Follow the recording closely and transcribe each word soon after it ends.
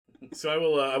So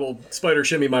I will spider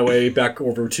shimmy my way back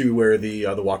over to where the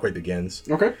walkway begins.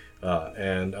 Okay.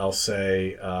 And I'll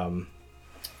say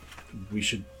we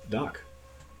should knock.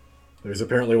 There's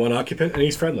apparently one occupant, and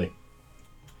he's friendly.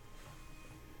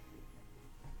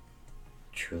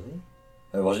 Truly?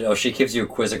 Oh, she gives you a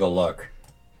quizzical look.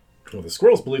 Well, the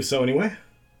squirrels believe so anyway.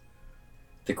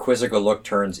 The quizzical look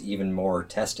turns even more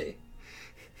testy.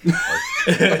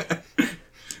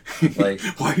 Like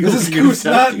why are you this goose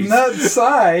not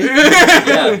side?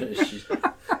 Yeah.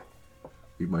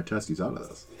 Leave my testes out of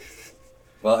this.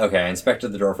 Well, okay, I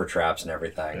inspected the door for traps and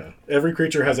everything. Yeah. Every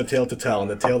creature has a tale to tell,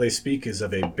 and the tale they speak is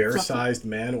of a bear-sized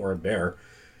man or a bear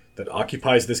that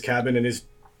occupies this cabin and is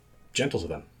gentle to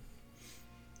them.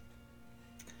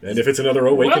 And if it's another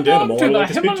awakened animal, I would like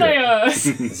to speak to it.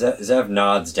 Zev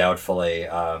nods doubtfully,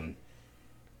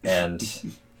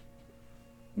 and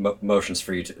motions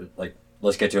for you to, like,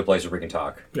 let's get to a place where we can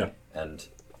talk. Yeah. And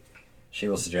she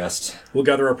will suggest... We'll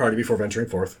gather our party before venturing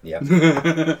forth. Yep.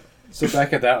 So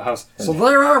back at that house. So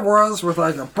there I was with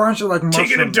like a bunch of like mushrooms.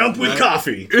 Taking a dump with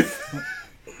coffee.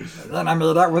 Then I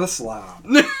made out with a slab.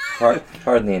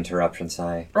 Pardon the interruption,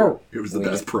 Sai. Oh. It was the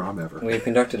best prom ever. We have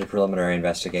conducted a preliminary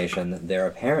investigation. There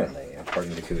apparently,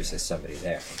 according to Koos, is somebody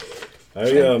there.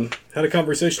 I had a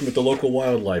conversation with the local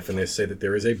wildlife, and they say that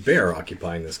there is a bear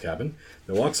occupying this cabin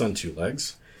that walks on two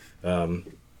legs.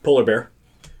 Polar bear.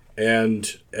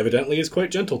 And evidently is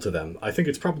quite gentle to them. I think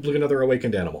it's probably another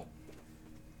awakened animal.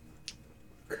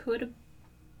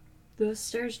 Those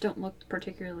stairs don't look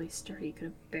particularly sturdy. Could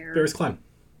a bear... Bears climb.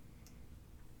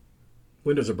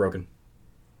 Windows are broken.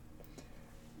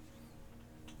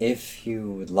 If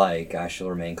you would like, I shall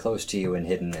remain close to you and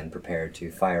hidden and prepared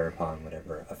to fire upon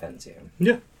whatever offends you.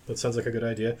 Yeah, that sounds like a good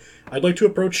idea. I'd like to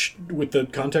approach with the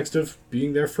context of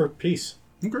being there for peace.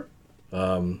 Okay.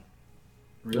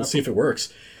 We'll see if it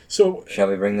works. So, shall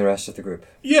we bring the rest of the group?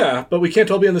 Yeah, but we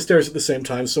can't all be on the stairs at the same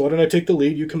time, so why don't I take the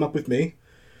lead, you come up with me,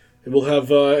 and we'll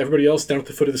have everybody else down at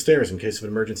the foot of the stairs in case of an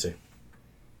emergency.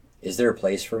 Is there a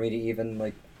place for me to even,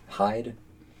 like, hide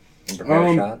and prepare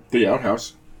a shot? The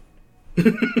outhouse.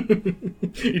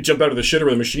 You jump out of the shitter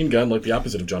with a machine gun like the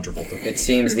opposite of John Travolta. It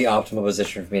seems the optimal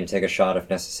position for me to take a shot if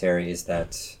necessary is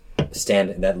that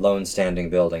lone standing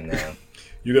building there.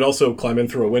 You could also climb in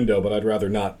through a window, but I'd rather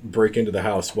not break into the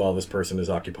house while this person is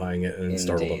occupying it and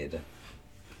startle them.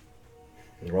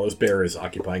 While this bear is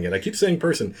occupying it. I keep saying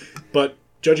person, but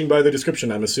judging by the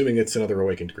description, I'm assuming it's another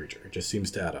awakened creature. It just seems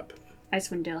to add up.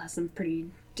 Icewind Dale has some pretty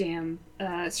damn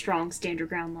strong stand your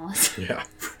ground laws. Yeah.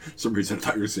 For some reason I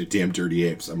thought you were going to say damn dirty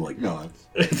apes. I'm like, no.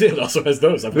 It also has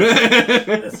those.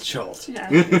 That's chilled. Yeah,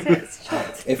 it's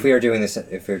chilled. If we are doing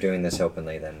this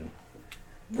openly, then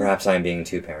perhaps I'm being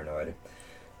too paranoid.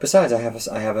 Besides, I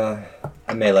have a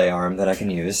melee arm that I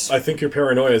can use. I think your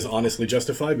paranoia is honestly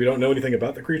justified. We don't know anything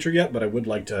about the creature yet, but I would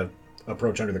like to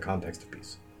approach under the context of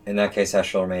peace. In that case, I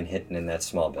shall remain hidden in that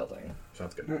small building.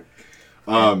 Sounds good.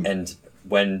 And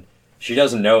when she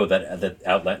doesn't know that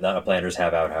Uplanders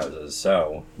have outhouses,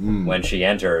 so when she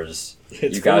enters,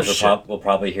 It's you guys full of will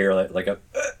probably hear like a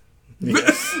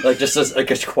like just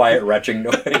a quiet retching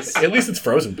noise. At least it's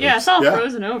frozen. Yeah, it's all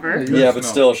frozen over. Yeah, but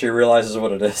still, she realizes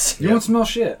what it is. You won't smell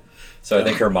shit. So I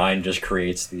think her mind just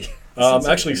creates the...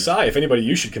 Actually, Sai, if anybody,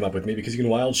 you should come up with me because you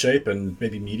can wild shape and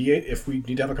maybe mediate if we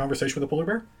need to have a conversation with a polar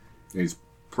bear. He's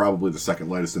probably the second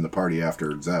lightest in the party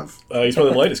after Zev. He's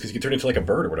probably the lightest because you can turn into like a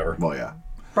bird or whatever. Well, yeah.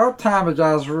 About time you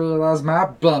guys realize my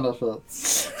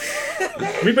benefits.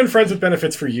 We've been friends with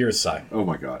benefits for years, Sai. Oh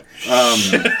my god.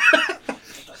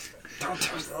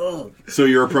 So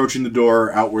you're approaching the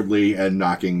door outwardly and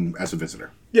knocking as a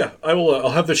visitor. Yeah, I will.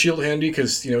 I'll have the shield handy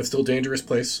because it's still a dangerous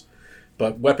place.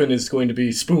 But weapon is going to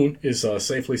be spoon is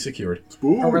safely secured.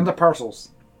 Spoon. Oh, and the parcels.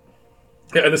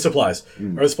 Yeah, and the supplies.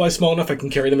 Are the supplies small enough I can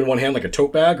carry them in one hand like a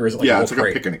tote bag, or is it like a whole it's like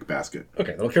crate? a picnic basket.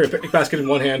 Okay, I'll carry a picnic basket in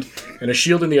one hand and a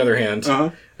shield in the other hand,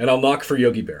 and I'll knock for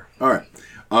Yogi Bear. All right.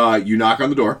 You knock on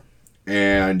the door,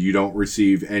 and you don't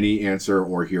receive any answer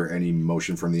or hear any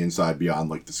motion from the inside beyond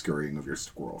like the scurrying of your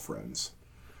squirrel friends.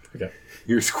 Okay.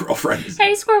 Your squirrel friends.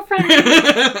 Hey, squirrel friend.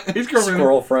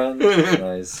 Squirrel friend.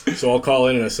 Nice. So I'll call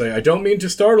in and I say, I don't mean to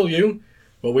startle you,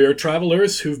 but we are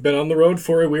travelers who've been on the road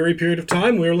for a weary period of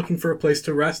time. We are looking for a place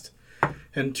to rest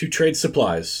and to trade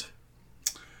supplies.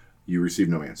 You receive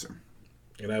no answer.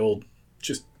 And I will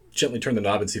just gently turn the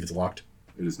knob and see if it's locked.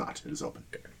 It is not. It is open.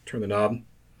 Okay. Turn the knob.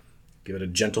 Give it a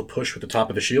gentle push with the top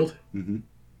of the shield. Mm-hmm.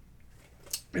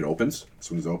 It opens.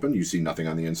 Swings open. You see nothing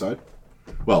on the inside.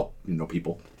 Well, no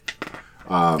people.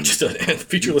 Just a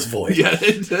featureless void. Yeah.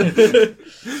 It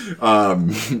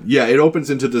opens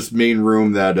into this main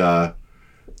room that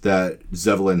that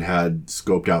Zevelin had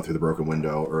scoped out through the broken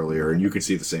window earlier, and you could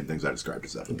see the same things I described to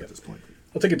Zevelin at this point.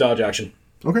 I'll take a dodge action.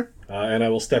 Okay. And I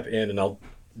will step in, and I'll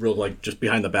just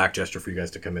behind the back gesture for you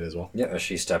guys to come in as well. Yeah, as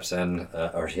she steps in,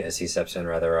 as he steps in,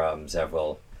 rather, Zev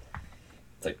will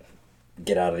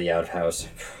get out of the outhouse,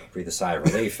 breathe a sigh of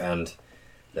relief, and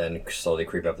then slowly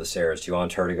creep up the stairs. Do you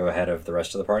want her to go ahead of the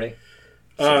rest of the party?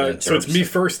 So it's me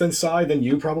first, then Sai, then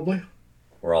you probably?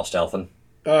 We're all stealthing.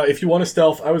 If you want to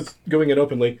stealth, I was going in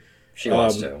openly. She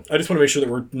wants to. I just want to make sure that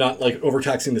we're not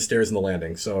overtaxing the stairs and the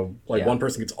landing. So one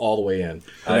person gets all the way in.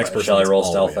 The next person shall I gets roll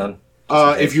all stealth the way in.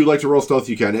 then? If you'd like to roll stealth,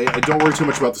 you can. Don't worry too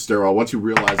much about the stairwell. Once you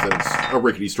realize that it's a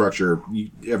rickety structure,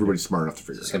 everybody's smart enough to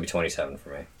figure it out. It's going to be 27 for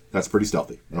me. That's pretty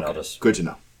stealthy. And Okay. I'll just Good to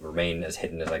know. remain as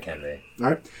hidden as I can be.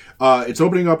 All right. It's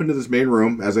opening up into this main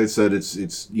room. As I said,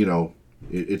 it's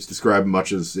described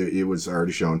much as it was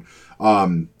already shown.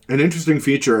 An interesting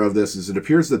feature of this is it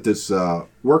appears that this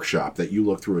workshop that you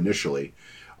looked through initially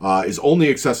is only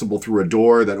accessible through a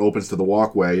door that opens to the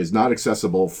walkway, is not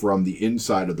accessible from the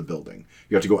inside of the building.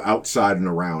 You have to go outside and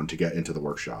around to get into the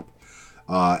workshop.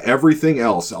 Everything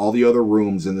else, all the other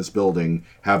rooms in this building,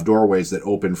 have doorways that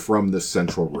open from this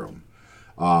central room.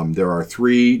 There are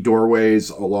 3 doorways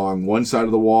along one side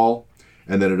of the wall,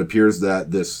 and then it appears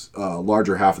that this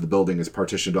larger half of the building is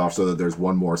partitioned off so that there's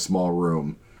one more small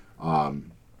room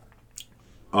on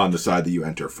the side that you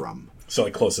enter from. So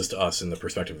closest to us in the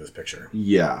perspective of this picture.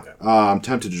 Yeah. I'm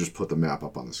tempted to just put the map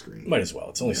up on the screen. Might as well.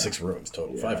 It's only 6 rooms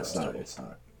total. 5 rooms it's not, total. it's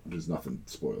not. There's nothing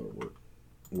spoiler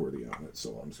worthy on it,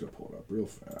 so I'm just going to pull it up real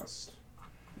fast.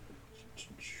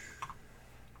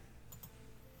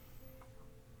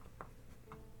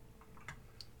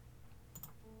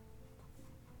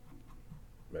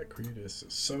 Macreadus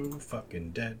is so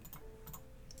fucking dead.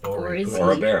 Or is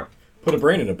Or a he? bear. Put a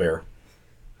brain in a bear.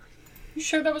 You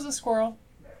sure that was a squirrel?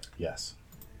 Yes.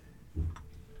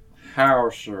 How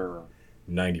sure?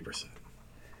 90%.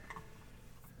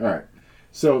 All right.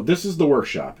 So this is the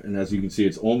workshop, and as you can see,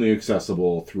 it's only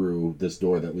accessible through this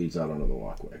door that leads out onto the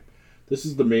walkway. This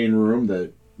is the main room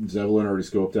that Zevelin already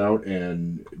scoped out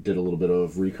and did a little bit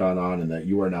of recon on, and that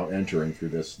you are now entering through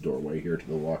this doorway here to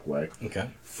the walkway. Okay.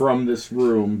 From this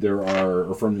room,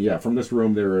 from this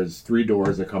room, there is 3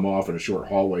 doors that come off in a short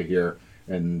hallway here,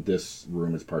 and this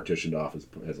room is partitioned off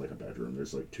as like a bedroom.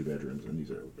 There's 2 bedrooms, and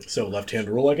these are... So left-hand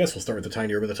rule, I guess. We'll start with the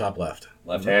tiny room at the top left.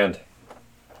 Left hand.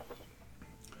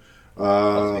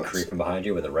 I'll be creeping behind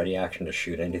you with a ready action to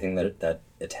shoot anything that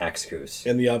attacks Goose.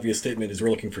 And the obvious statement is we're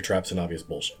looking for traps and obvious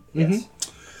bullshit. Yes.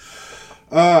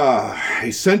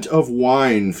 A scent of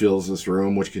wine fills this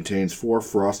room, which contains 4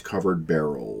 frost-covered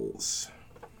barrels.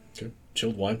 Good.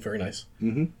 Chilled wine, very nice.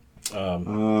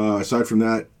 Aside from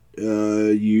that,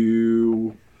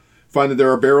 you find that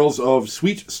there are barrels of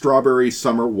sweet strawberry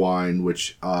summer wine,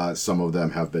 which some of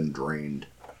them have been drained.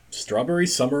 Strawberry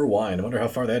summer wine. I wonder how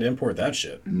far they had to import that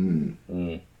shit.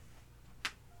 Probably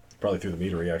through the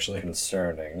meadery, actually.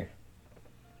 Concerning.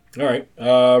 All right.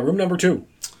 Room number 2.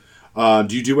 Do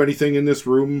you do anything in this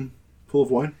room full of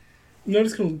wine? No,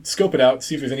 just going to scope it out,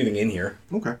 see if there's anything in here.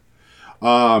 Okay.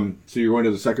 So you're going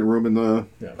to the second room in the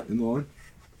line?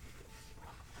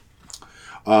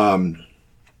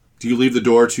 Do you leave the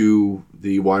door to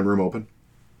the wine room open?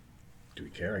 Do we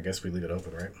care? I guess we leave it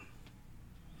open, right?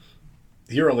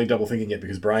 You're only double thinking it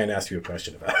because Brian asked you a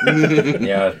question about it.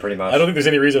 Yeah, pretty much. I don't think there's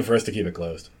any reason for us to keep it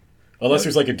closed. Unless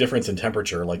there's a difference in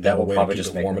temperature, like That will way probably to keep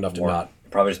just it make warm enough more, to not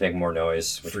probably just make more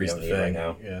noise, which we freeze don't the need right thing.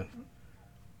 now.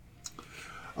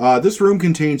 Yeah. This room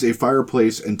contains a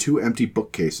fireplace and 2 empty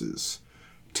bookcases.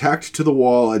 Tacked to the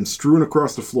wall and strewn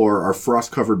across the floor are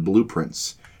frost-covered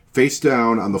blueprints. Face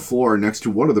down on the floor next to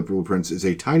one of the blueprints is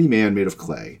a tiny man made of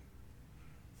clay.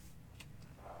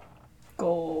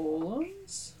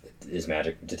 Golems? Is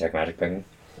detect magic pinging?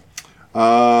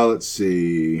 Let's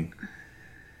see.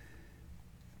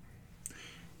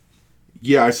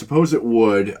 Yeah, I suppose it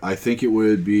would. I think it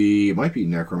might be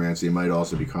necromancy. It might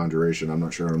also be conjuration. I'm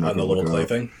not sure. I'm not On the little clay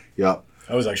thing? Yep.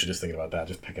 I was actually just thinking about that.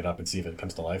 Just pick it up and see if it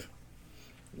comes to life.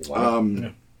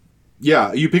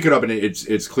 Yeah, you pick it up and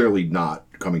it's clearly not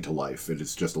coming to life. It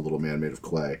is just a little man made of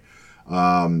clay.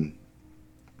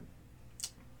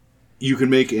 You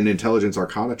can make an intelligence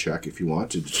arcana check if you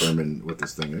want to determine what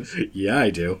this thing is. Yeah,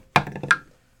 I do.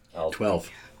 12.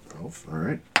 12. All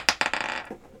right.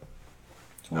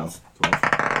 12.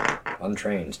 12.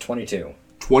 Untrained. 22.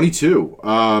 22.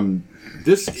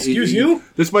 Excuse you?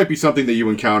 This might be something that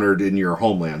you encountered in your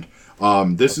homeland.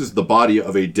 This is the body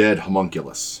of a dead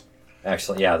homunculus.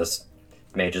 Actually, yeah, this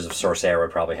mages of Sorcerer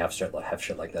would probably have shit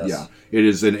like this. Yeah. It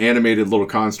is an animated little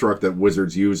construct that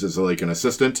wizards use as like an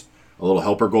assistant, a little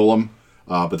helper golem.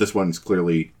 But this one's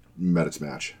clearly met its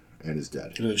match and is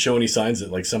dead. Did it show any signs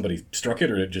that like somebody struck it,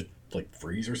 or did it just like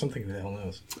freeze or something? Who the hell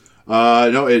knows?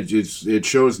 No, it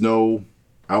shows no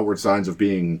outward signs of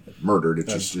being murdered.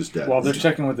 It's just dead. Well, they're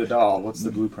checking with the doll. What's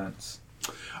the blueprints?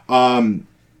 Let's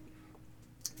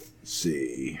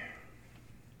see.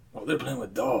 Oh, they're playing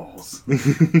with dolls.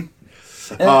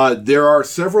 There are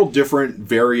several different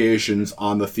variations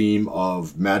on the theme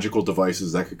of magical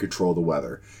devices that could control the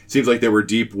weather. It seems like they were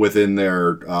deep within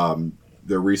their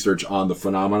research on the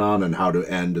phenomenon and how to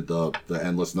end the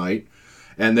endless night.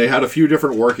 And they had a few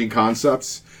different working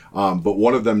concepts, but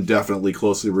one of them definitely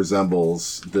closely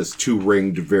resembles this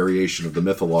two-ringed variation of the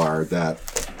Mythalar that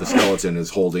the skeleton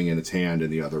is holding in its hand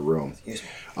in the other room.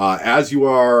 As you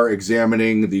are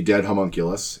examining the dead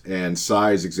homunculus and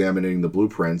Sai is examining the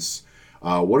blueprints,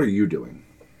 what are you doing?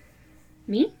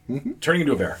 Me? Turning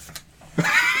into a bear.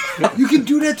 You can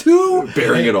do that too?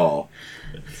 Bearing it all.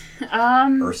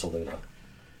 Ursulina.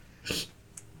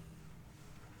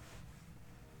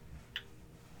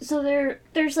 So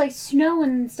there's like snow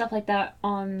and stuff like that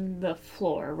on the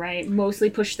floor, right?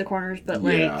 Mostly pushed the corners, but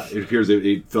like... Yeah, it appears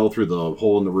it fell through the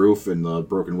hole in the roof and the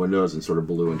broken windows and sort of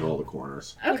blew into all the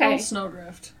corners. Like all Okay.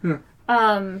 snowdrift.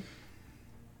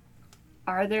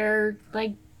 Are there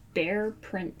like bear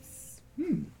prints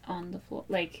on the floor?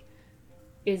 Like,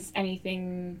 is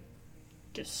anything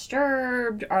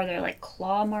disturbed? Are there like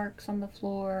claw marks on the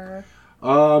floor?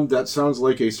 That sounds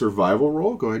like a survival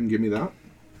roll. Go ahead and give me that.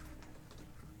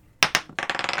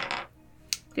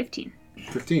 15.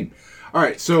 15. All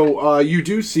right, so you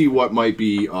do see what might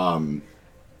be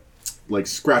like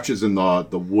scratches in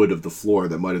the wood of the floor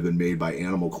that might have been made by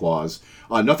animal claws.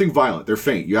 Nothing violent. They're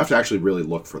faint. You have to actually really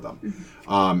look for them.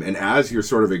 And as you're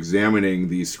sort of examining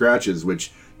these scratches,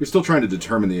 which you're still trying to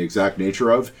determine the exact nature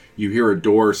of, you hear a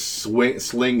door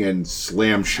sling and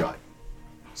slam shut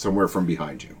somewhere from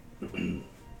behind you.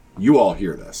 You all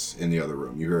hear this in the other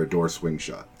room. You hear a door swing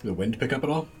shut. Did the wind pick up at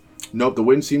all? Nope, the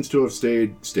wind seems to have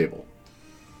stayed stable.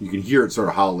 You can hear it sort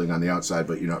of howling on the outside,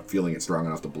 but you're not feeling it strong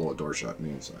enough to blow a door shut on the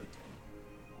inside.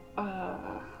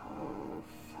 Fuck.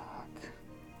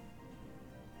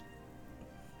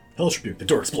 Hellish rebuke. The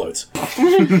door explodes.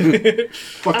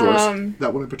 Fuck doors.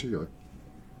 That one in particular.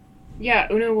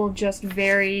 Yeah, Una will just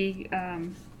very,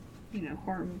 Horn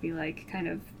will be like, kind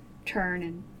of turn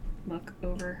and look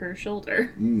over her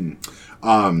shoulder.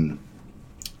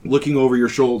 Looking over your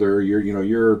shoulder,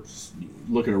 you're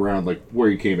looking around like where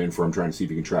you came in from, trying to see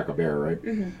if you can track a bear, right?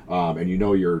 And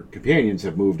your companions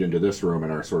have moved into this room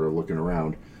and are sort of looking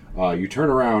around. You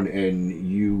turn around and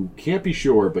you can't be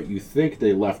sure, but you think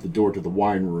they left the door to the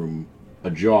wine room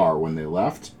ajar when they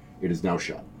left. It is now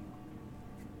shut.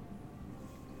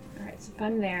 Alright, so if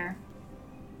I'm there.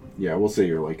 Yeah, we'll say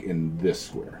you're like in this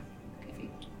square. Okay.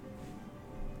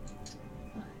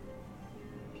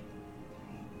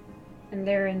 And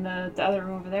they're in the other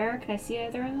room over there. Can I see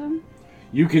either of them?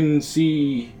 You can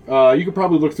see, you could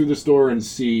probably look through this door and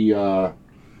see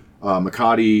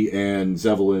Macadi and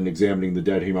Zevelin examining the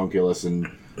dead homunculus, and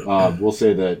we'll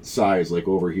say that Sai is like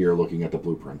over here looking at the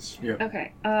blueprints. Yep.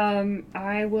 Okay.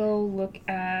 I will look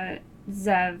at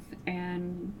Zev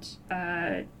and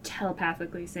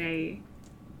telepathically say,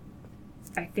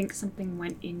 I think something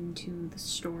went into the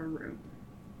storeroom.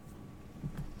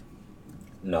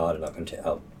 Nod, and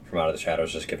I'll from out of the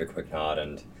shadows just give a quick nod,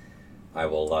 and I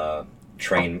will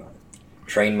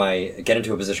get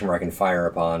into a position where I can fire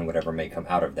upon whatever may come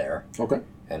out of there. Okay.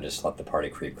 And just let the party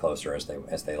creep closer as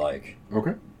they like.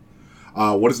 Okay.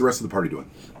 What is the rest of the party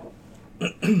doing?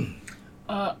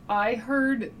 I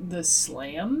heard the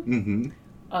slam.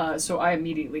 So I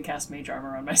immediately cast Mage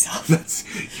Armor on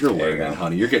myself. You're learning,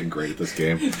 honey. You're getting great at this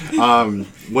game.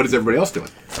 What is everybody else doing?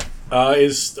 Are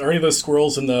any of those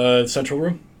squirrels in the central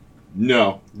room?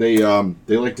 No, they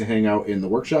like to hang out in the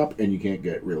workshop, and you can't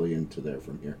get really into there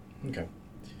from here. Okay.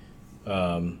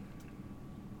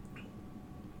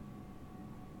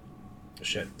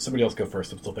 Shit. Somebody else go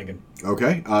first. I'm still thinking.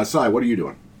 Okay. Sai, what are you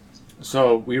doing?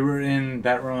 So we were in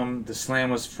that room. The slam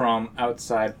was from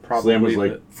outside. Probably Slam was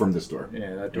like from this door.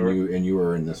 Yeah, that door. And you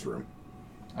were in this room.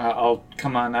 I'll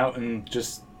come on out and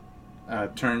just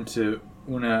turn to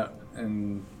Una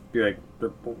and be like,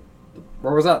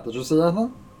 Where was that? Did you see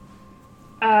anything?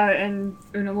 And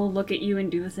Una will look at you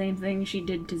and do the same thing she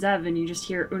did to Zev, and you just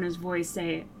hear Una's voice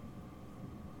say,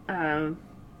 I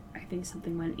think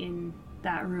something went in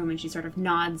that room, and she sort of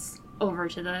nods over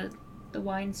to the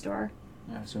wine store.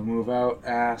 Yeah, so move out,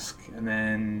 ask, and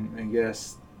then I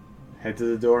guess head to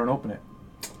the door and open it.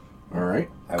 All right.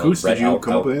 I will Koos, did you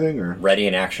come up with anything? Or? Ready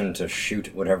in action to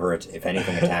shoot whatever, if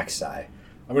anything, attacks Sai.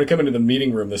 I'm going to come into the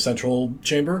meeting room, the central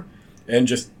chamber, and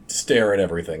just stare at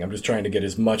everything. I'm just trying to get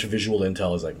as much visual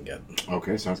intel as I can get.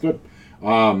 Okay, sounds good.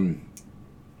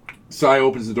 Sai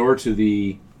opens the door to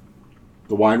the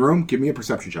wine room. Give me a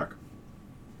perception check.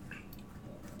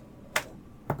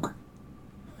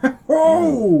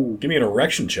 Oh! Give me an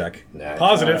erection check. Nice.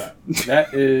 Positive.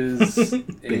 That is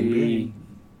Bing,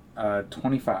 a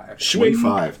 25.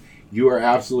 25. You are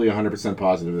absolutely 100%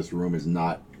 positive this room is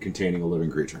not containing a living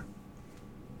creature.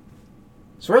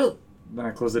 Sweet. Then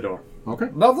I close the door. Okay.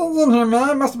 Nothing's in here,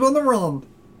 man. Must have been the wind.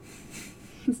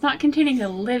 It's not containing a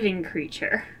living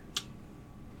creature.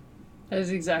 That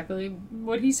is exactly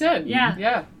what he said. Yeah.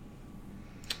 Yeah.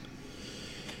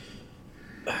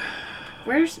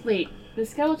 Wait, the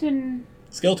skeleton...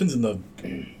 Skeleton's in the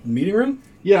meeting room?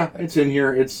 Yeah, it's in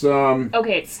here. It's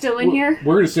Okay, it's still in here?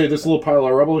 We're gonna say this little pile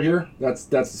of rubble here. That's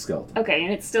the skeleton. Okay,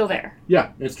 and it's still there.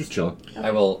 Yeah, it's just chilling.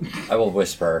 I will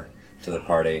whisper to the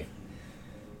party.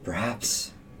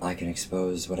 Perhaps I can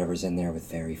expose whatever's in there with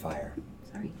fairy fire.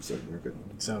 Sorry. So we're good.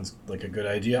 It sounds like a good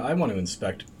idea. I want to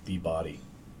inspect the body.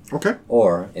 Okay.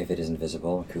 Or, if it isn't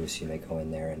visible, Koos, you may go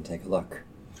in there and take a look.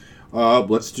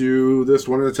 Let's do this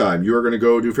one at a time. You are gonna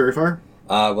go do fairy fire.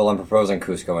 Well, I'm proposing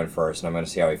Koos go in first, and I'm going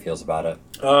to see how he feels about it.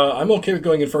 I'm okay with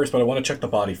going in first, but I want to check the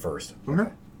body first.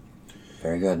 Okay.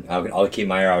 Very good. I'll keep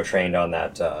my arrow trained on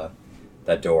that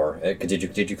door.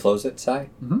 Did you close it, Sai?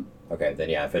 Mm-hmm. Okay, then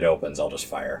yeah, if it opens, I'll just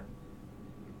fire.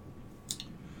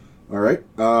 All right.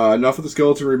 Enough of the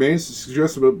skeleton remains to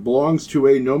suggest that it belongs to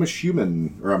a gnomish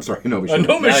human. Or I'm sorry, gnomish A human.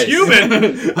 gnomish Nice. human!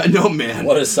 A gnome man.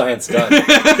 What has science done? A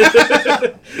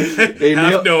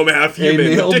Half gnome, half A human.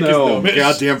 male Dick is gnome. gnomish.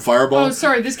 Goddamn fireball. Oh,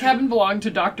 sorry. This cabin belonged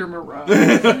to Dr. Moreau.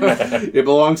 It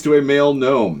belongs to a male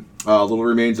gnome. Little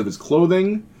remains of his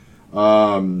clothing.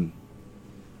 But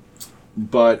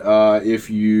if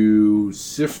you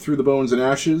sift through the bones and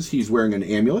ashes, he's wearing an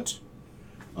amulet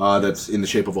that's in the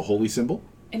shape of a holy symbol.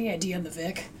 Any idea on the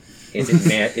Vic? Is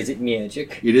it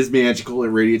magic? It is magical. It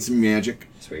radiates magic.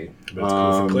 Sweet. But it's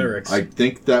cool for clerics. I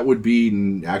think that would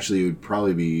be... Actually, it would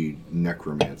probably be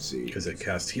necromancy. Because it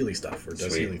casts Healy stuff, or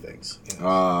does Sweet. Healy things.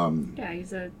 Yeah. Yeah,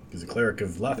 he's a He's a cleric of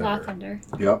Lathander.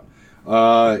 Lathander.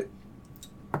 Yep.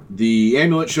 The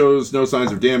amulet shows no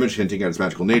signs of damage, hinting at its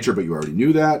magical nature, but you already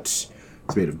knew that.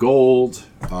 It's made of gold.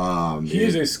 He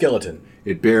is a skeleton.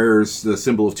 It bears the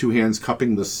symbol of two hands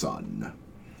cupping the sun.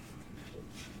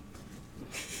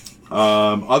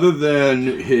 Other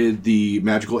than the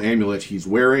magical amulet he's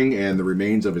wearing and the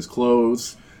remains of his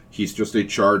clothes, he's just a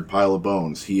charred pile of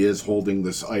bones. He is holding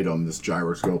this item, this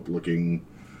gyroscope-looking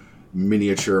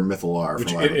miniature mythalar.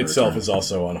 Which itself is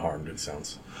also unharmed, it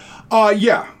sounds.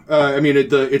 Yeah. I mean,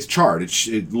 it's charred.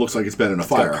 It looks like it's been in a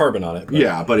fire. It's got carbon on it. But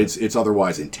Yeah, but it's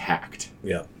otherwise intact.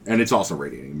 Yeah. And it's also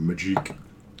radiating magic.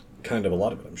 Kind of a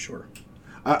lot of it, I'm sure.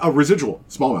 A residual,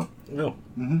 small amount. No.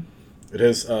 Mm-hmm. It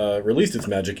has released its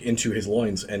magic into his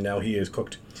loins, and now he is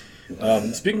cooked.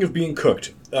 Speaking of being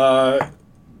cooked, the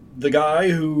guy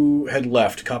who had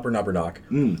left, Copper Nobbernock,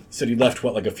 said he left,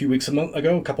 like a few weeks ago?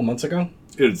 A couple months ago?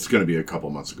 It's going to be a couple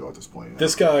months ago at this point. Yeah.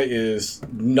 This guy is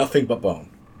nothing but bone.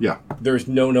 Yeah. There's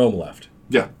no gnome left.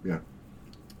 Yeah, yeah.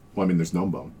 Well, I mean, there's gnome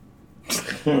bone.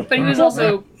 But he was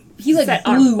also He like set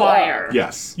blew on fire.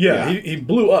 Yes. Yeah, he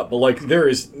blew up, but, like, there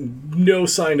is no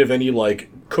sign of any, like,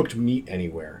 cooked meat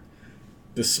anywhere.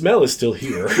 The smell is still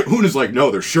here. Una's like,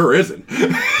 no, there sure isn't.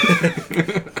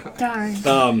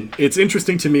 Darn. It's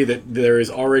interesting to me that there is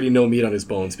already no meat on his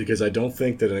bones, because I don't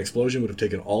think that an explosion would have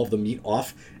taken all of the meat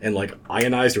off and, like,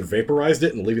 ionized or vaporized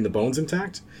it and leaving the bones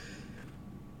intact.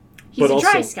 He's but a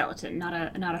dry also- skeleton, not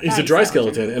a fatty He's a dry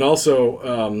skeleton, and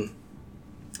also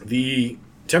the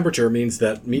temperature means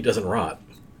that meat doesn't rot.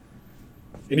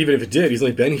 And even if it did, he's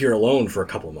only been here alone for a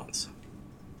couple of months.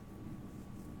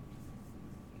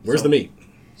 Where's the meat?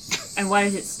 And why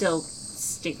does it still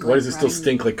stink? Why does it still rotting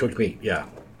stink like cooked meat? Yeah.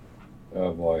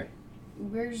 Oh boy.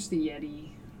 Where's the Yeti?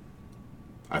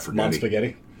 I forgot. Mom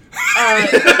spaghetti?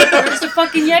 Where's the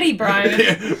fucking Yeti, Brian?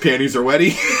 Panties are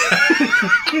wetty.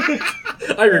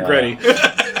 I regret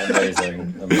it.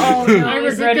 Amazing. Oh no, I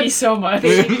is it regret the it so much.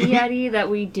 baby Yeti that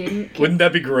we didn't Wouldn't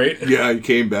that be great? Yeah, he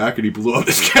came back and he blew up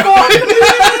this cabin.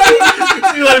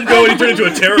 You let him go and he turned into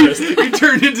a terrorist. He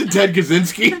turned into Ted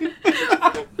Kaczynski.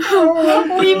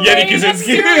 We Yeti made a Kaczynski.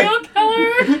 serial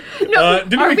killer. No,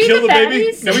 Didn't are we we kill the the baby?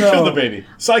 baddies? No, we No. killed the baby.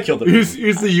 Sai killed the baby.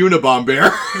 He's the Unabomb bear.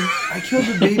 I killed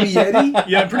the baby Yeti?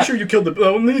 Yeah, I'm pretty sure you killed the...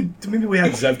 Oh, maybe we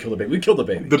had Zev kill the baby. We killed the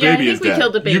baby. The Yeah, I baby think is we dead.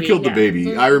 killed the You baby, killed the yeah.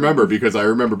 baby. I remember because I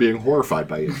remember being horrified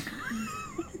by you.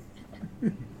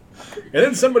 And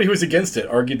then somebody who was against it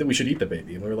argued that we should eat the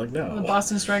baby. And we were like, The no.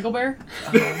 Boston Strangle Bear?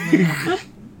 But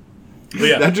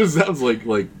yeah. That just sounds like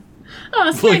Oh,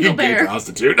 a Strangle gay Bear.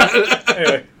 prostitute.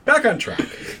 Anyway, Back on track.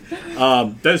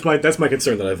 That's my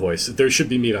concern that I voiced. There should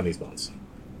be meat on these bones.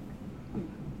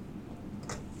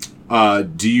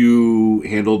 Do you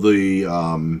handle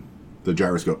the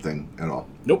gyroscope thing at all?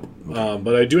 Nope.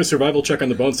 But I do a survival check on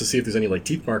the bones to see if there's any like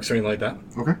teeth marks or anything like that.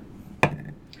 Okay.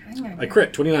 I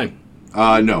crit 29.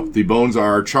 No, the bones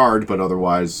are charred, but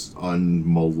otherwise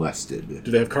unmolested.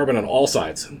 Do they have carbon on all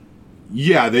sides?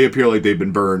 Yeah, they appear like they've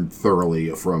been burned thoroughly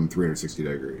from 360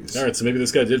 degrees. All right, so maybe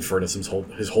this guy did furnace his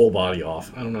whole body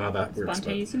off. I don't know how that works.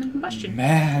 Spontaneous human combustion.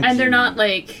 Magic. And they're not,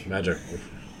 like, Magic.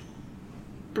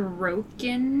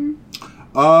 broken?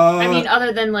 I mean,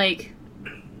 other than, like...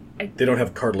 They don't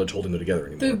have cartilage holding them together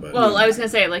anymore. But Well, I was going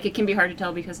to say, like, it can be hard to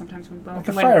tell because sometimes when like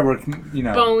a firework, you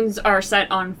know. bones are set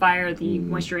on fire, the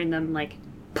moisture in them, like,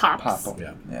 pops. Pop.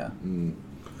 yeah.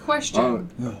 Question.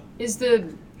 Is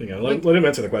the... Hang on, let him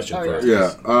answer the question first.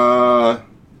 Yeah.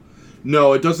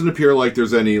 No, it doesn't appear like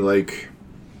there's any, like,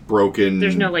 broken...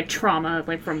 There's no, like, trauma,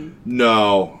 like, from...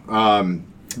 No.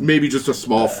 Maybe just a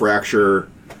small fracture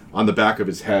on the back of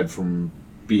his head from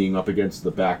being up against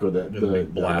the back of the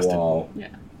wall. Yeah.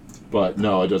 But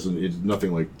no, it doesn't. It's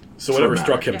nothing like. So whatever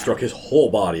traumatic. struck him struck his whole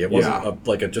body. It wasn't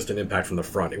Yeah. just an impact from the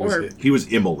front. It Or- was. He was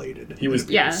immolated. He was.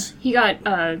 Yeah, he got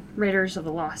Raiders of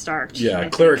the Lost Ark. I Yeah,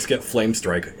 think. clerics get flame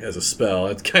strike as a spell.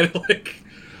 It's kind of like.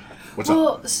 What's up?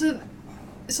 Well, so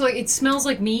like it smells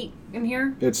like meat in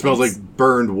here. It smells like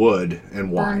burned wood and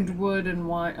wine. Burned wood and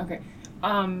wine. Okay.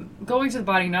 Going to the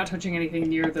body, not touching anything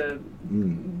near the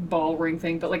ball ring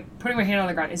thing, but like putting my hand on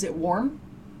the ground. Is it warm?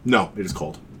 No, it is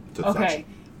cold. To the Okay.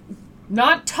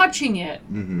 Not touching it.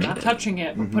 Mhm. Not touching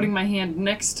it, but putting my hand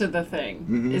next to the thing.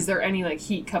 Mhm. Is there any like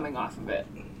heat coming off of it?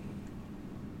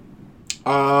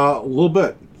 A little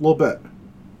bit.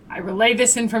 I relay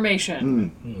this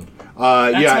information.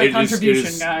 That's That's my it contribution,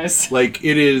 is, guys. Like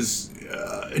it is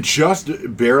just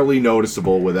barely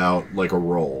noticeable without like a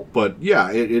roll. But yeah,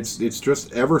 it's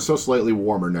just ever so slightly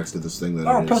warmer next to this thing than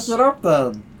Oh, it pick is. it up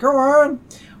then. Go on.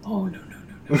 Oh no.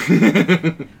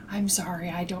 I'm sorry,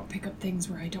 I don't pick up things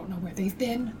where I don't know where they've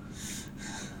been.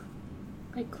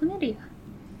 Like chlamydia.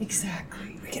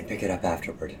 Exactly. We can pick it up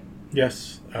afterward.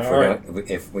 Yes. If, All right.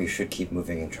 if we should keep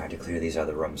moving and try to clear these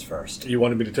other rooms first. You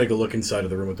wanted me to take a look inside of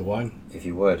the room with the wine? If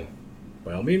you would.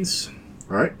 By all means.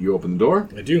 All right, you open the door.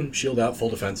 I do. Shield out, full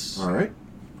defense. All right.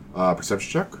 Perception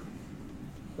check.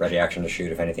 Ready action to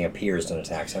shoot if anything appears and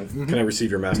attacks him. Can I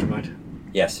receive your mastermind?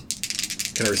 Yes.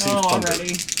 Can I receive Oh, thunder?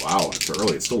 already. Wow, it's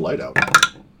early. It's still light out.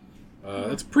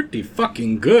 That's pretty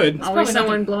fucking good. Always probably not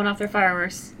someone blowing off their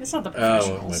fireworks. It's not the Oh, it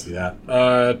professionals. might be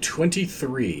that.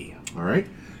 23. All right.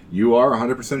 You are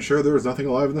 100% sure there is nothing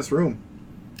alive in this room.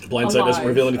 Blindsight doesn't Alive.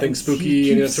 reveal anything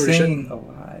spooky, any of that sort of shit?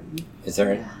 Alive. Is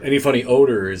there Any funny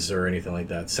odors or anything like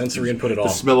that? Sensory input at all? The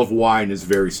smell of wine is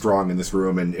very strong in this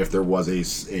room, and if there was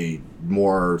a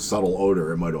more subtle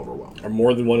odor, it might overwhelm. Are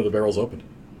more than one of the barrels opened?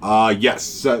 Yes,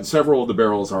 several of the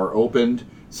barrels are opened.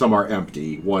 Some are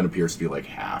empty. One appears to be like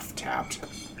half tapped.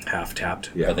 Half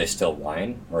tapped. Yeah. Are they still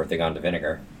wine, or have they gone to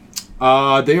vinegar?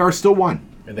 They are still wine.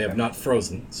 And they have not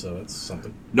frozen, so that's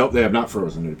something. Nope, they have not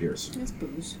frozen, it appears. It's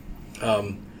booze.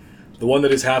 The one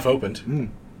that is half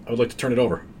opened, I would like to turn it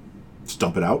over. Just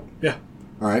dump it out. Yeah.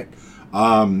 All right.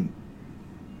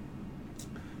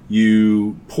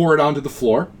 You pour it onto the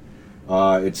floor.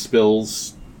 It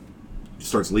spills,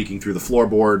 starts leaking through the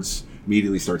floorboards,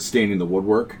 immediately starts staining the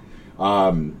woodwork.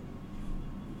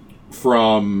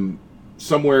 From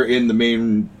somewhere in the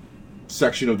main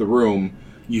section of the room,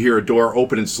 you hear a door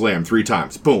open and slam 3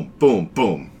 times. Boom, boom,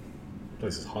 boom. This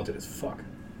place is haunted as fuck.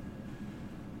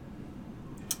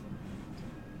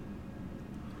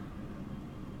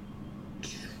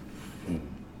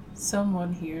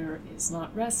 Someone here is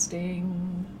not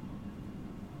resting.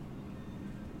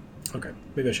 Okay,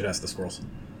 maybe I should ask the squirrels.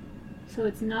 So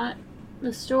it's not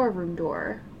the storeroom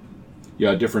door.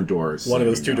 Yeah, different doors. One of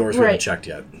those 2 doors we haven't Right. checked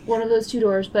yet. One of those 2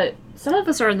 doors, but some of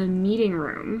us are in the meeting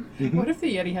room. What if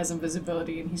the Yeti has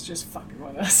invisibility and he's just fucking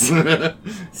with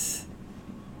us?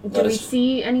 Do we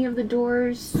see any of the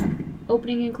doors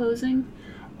opening and closing?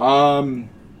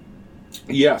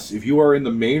 Yes, if you are in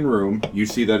the main room, you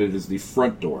see that it is the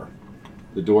front door.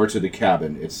 The door to the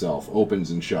cabin itself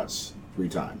opens and shuts 3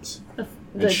 times.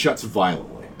 And shuts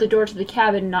violently. The door to the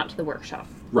cabin, not to the workshop.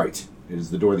 Right. It is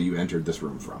the door that you entered this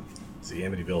room from. It's the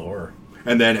Amityville Horror.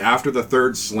 And then after the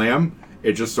 3rd slam,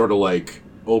 it just sort of like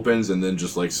opens and then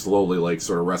just like slowly like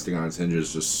sort of resting on its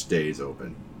hinges just stays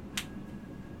open.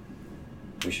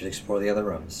 We should explore the other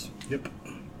rooms. Yep.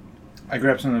 I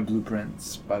grabbed some of the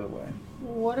blueprints, by the way.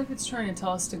 What if it's trying to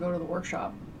tell us to go to the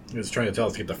workshop? It was trying to tell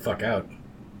us to get the fuck out.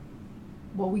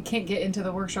 well, we can't get into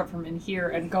the workshop from in here,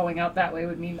 and going out that way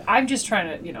would mean I'm just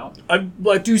trying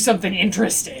to, do something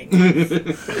interesting.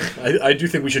 I do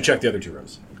think we should check the other 2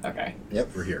 rooms. Okay. Yep.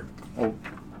 We're here. Oh,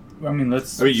 I mean,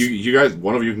 let's. I mean, you guys,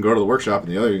 one of you can go to the workshop,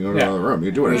 and the other you can go to another room.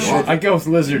 You can do whatever you want. I go with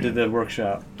Lizard to the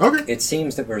workshop. Okay. It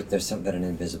seems that that an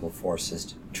invisible force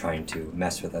is trying to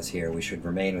mess with us here. We should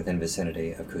remain within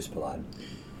vicinity of Kuspalad.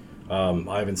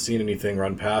 I haven't seen anything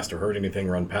run past or heard anything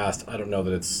run past. I don't know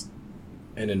that it's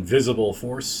an invisible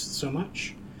force so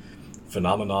much.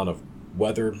 Phenomenon of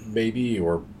weather, maybe,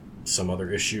 or some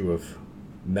other issue of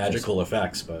magical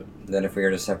effects, but... Then if we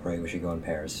are to separate, we should go in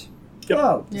pairs. Yep.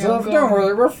 Oh, Yeah, so I'm don't going.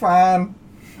 worry, we're fine.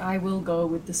 I will go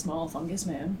with the small fungus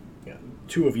man. Yeah.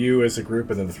 2 of you as a group,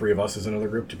 and then the 3 of us as another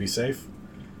group to be safe.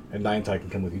 And Niantai can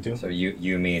come with you too. So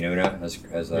you, me, and Una as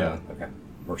Yeah. Okay.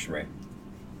 Works for me.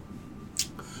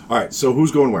 All right, so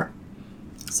who's going where?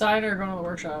 Side or going to the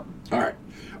workshop? All right.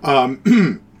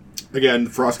 Again,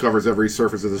 frost covers every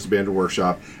surface of this abandoned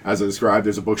workshop. As I described,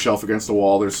 there's a bookshelf against the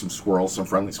wall. There's some squirrels, some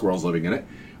friendly squirrels living in it.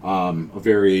 A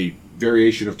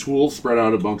variation of tools spread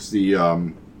out amongst the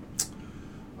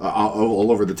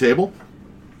all over the table.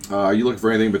 Are you looking for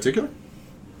anything in particular?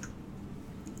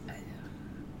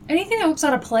 Anything that looks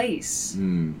out of place.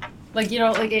 Like,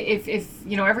 if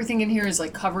everything in here is,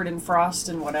 like, covered in frost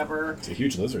and whatever. It's a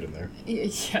huge lizard in there.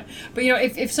 Yeah. But,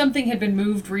 if something had been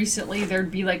moved recently,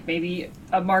 there'd be, like, maybe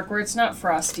a mark where it's not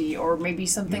frosty, or maybe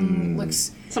something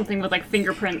looks... Something with, like,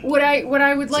 fingerprint. What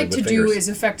I would like with to do fingers. is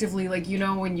effectively, like,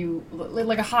 when you...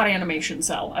 Like a hot animation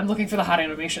cell. I'm looking for the hot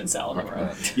animation cell in the room.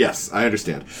 Yes, I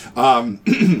understand.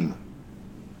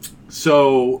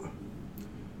 So,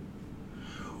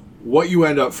 what you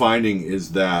end up finding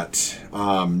is that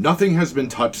nothing has been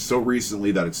touched so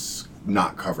recently that it's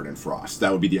not covered in frost.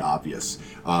 That would be the obvious.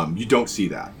 You don't see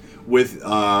that. With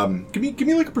give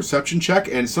me like a perception check,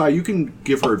 and Sai, you can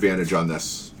give her advantage on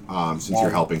this since you're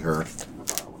helping her.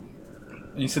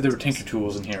 And you said there were tinker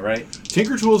tools in here, right?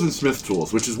 Tinker tools and smith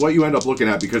tools, which is what you end up looking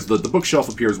at because the bookshelf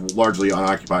appears largely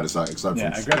unoccupied aside.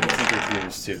 Yeah, I grabbed the tinker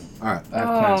tools too. All right. I have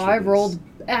plans for I these. rolled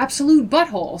absolute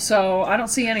butthole, so I don't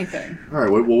see anything. All right.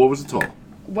 Well, what was the total?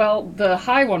 Well, the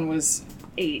high one was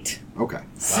 8. Okay.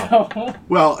 So...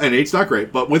 Well, an 8's not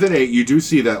great, but with an 8, you do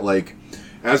see that, like,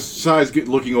 as Sai's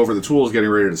looking over the tools, getting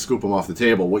ready to scoop them off the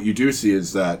table, what you do see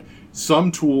is that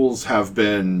some tools have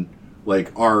been,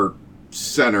 like, our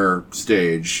center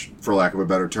stage, for lack of a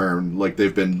better term, like,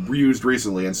 they've been reused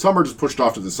recently, and some are just pushed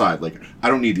off to the side. Like, I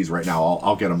don't need these right now.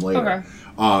 I'll get them later. Okay.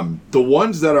 The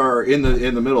ones that are in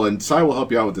the middle, and Sai will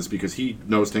help you out with this because he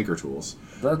knows Tinker Tools,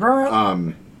 That's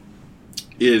right.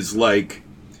 is like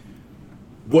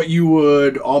what you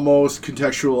would almost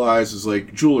contextualize as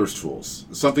like jeweler's tools.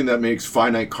 Something that makes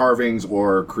finite carvings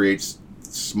or creates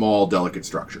small, delicate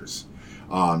structures.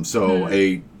 So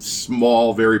a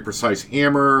small, very precise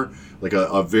hammer, like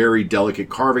a very delicate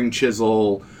carving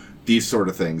chisel, these sort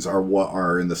of things are what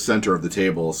are in the center of the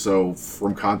table. So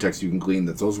from context, you can glean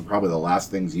that those were probably the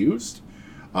last things used.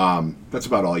 That's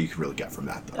about all you can really get from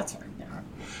that, though. That's fine,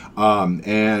 yeah.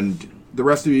 And the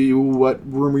rest of you, what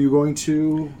room are you going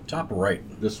to? Top right.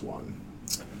 This one.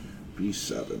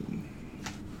 B7.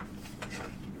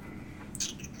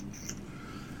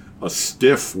 A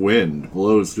stiff wind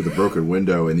blows through the broken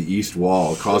window in the east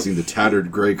wall, causing the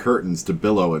tattered gray curtains to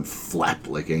billow and flap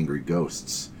like angry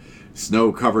ghosts.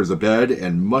 Snow covers the bed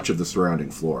and much of the surrounding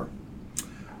floor.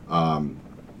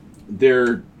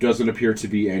 There doesn't appear to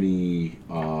be any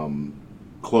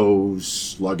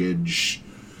clothes, luggage,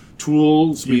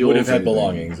 tools, You would have wheels, had anything.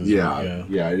 belongings. is Yeah, what-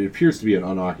 yeah. It appears to be an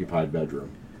unoccupied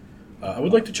bedroom. I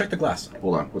would like to check the glass.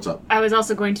 Hold on, what's up? I was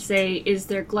also going to say, is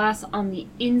there glass on the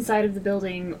inside of the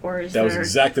building, or is That was there...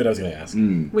 exactly what I was going to ask.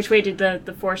 Which way did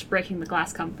the force breaking the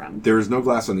glass come from? There is no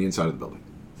glass on the inside of the building.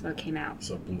 So it came out.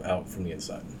 So out from the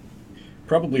inside.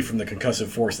 Probably from the concussive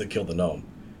force that killed the gnome.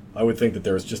 I would think that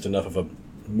there was just enough of a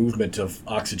movement of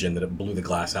oxygen that it blew the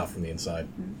glass out from the inside.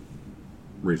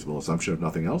 Reasonable assumption, if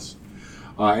nothing else.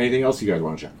 Anything else you guys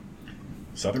want to check?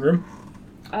 Southern room?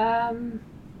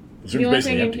 The only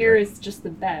thing in here is just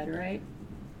the bed, right?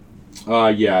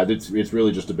 Yeah, it's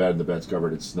really just a bed, and the bed's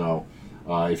covered in snow.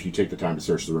 If you take the time to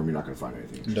search the room, you're not going to find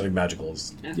anything. Nothing magical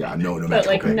is... Okay. Yeah, no But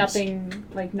magical like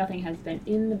things. nothing has been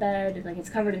in the bed. Like it's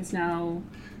covered in snow.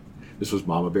 This was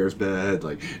Mama Bear's bed.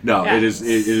 Like, no, Yeah. it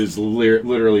is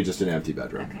literally just an empty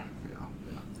bedroom. Okay. Yeah.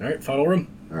 All right, final room.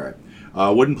 All right.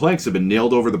 Wooden planks have been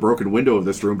nailed over the broken window of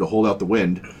this room to hold out the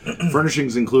wind.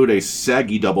 Furnishings include a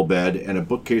saggy double bed and a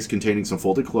bookcase containing some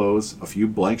folded clothes, a few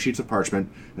blank sheets of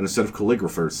parchment, and a set of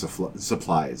calligrapher's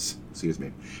supplies. Excuse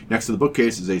me. Next to the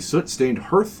bookcase is a soot-stained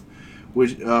hearth,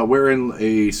 wherein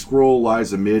a scroll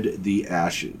lies amid the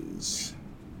ashes.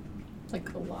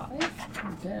 Like alive?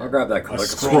 Or dead? I'll grab that card.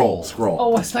 Scroll.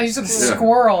 Oh, I thought you said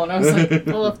squirrel, and I was like,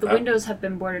 Well, if the windows have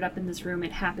been boarded up in this room,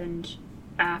 it happened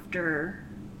after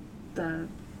the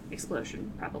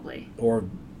explosion, probably. Or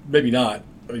maybe not.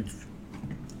 I mean,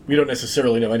 we don't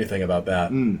necessarily know anything about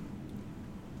that.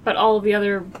 But all of the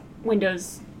other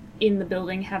windows in the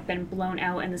building have been blown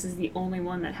out, and this is the only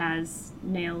one that has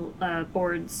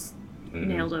boards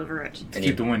nailed over it.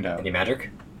 Keep the wind out. Any magic?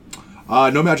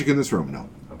 No magic in this room, no.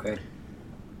 Okay.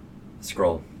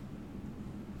 Scroll.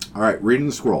 All right, reading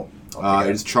the scroll. It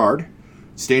is charred,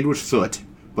 stained with soot,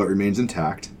 but remains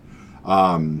intact.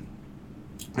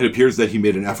 It appears that he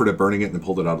made an effort at burning it and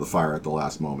pulled it out of the fire at the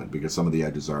last moment because some of the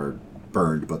edges are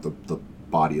burned, but the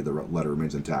body of the letter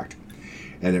remains intact.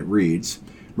 And it reads,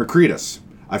 Macreadus,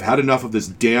 I've had enough of this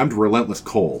damned relentless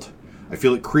cold. I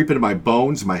feel it creep into my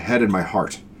bones, my head, and my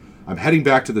heart. I'm heading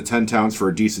back to the 10 towns for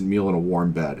a decent meal and a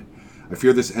warm bed. I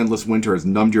fear this endless winter has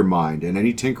numbed your mind, and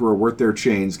any tinkerer worth their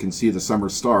chains can see the summer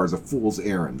stars a fool's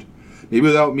errand. Maybe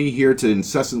without me here to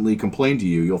incessantly complain to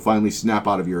you, you'll finally snap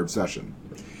out of your obsession.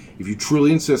 If you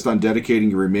truly insist on dedicating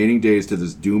your remaining days to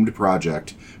this doomed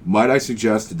project, might I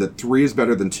suggest that 3 is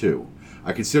better than 2?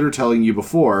 I considered telling you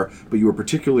before, but you were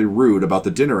particularly rude about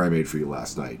the dinner I made for you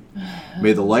last night.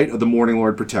 May the light of the Morning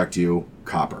Lord protect you,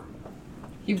 Copper.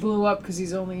 he blew up because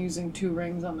he's only using 2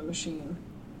 rings on the machine.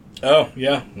 Oh,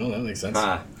 yeah. Well, that makes sense.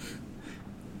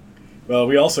 Well,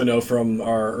 we also know from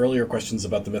our earlier questions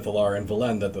about the Mythalar and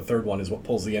Velen that the third one is what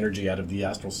pulls the energy out of the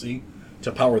Astral Sea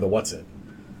to power the What's-It.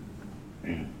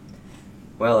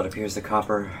 Well, it appears the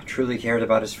Copper truly cared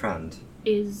about his friend.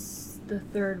 Is the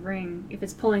third ring, if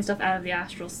it's pulling stuff out of the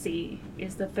Astral Sea,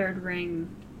 is the third ring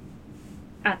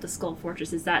at the Skull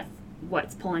Fortress? Is that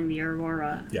what's pulling the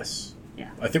Aurora? Yes.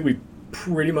 Yeah. I think we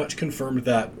pretty much confirmed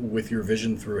that with your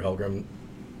vision through Helgrim,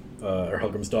 or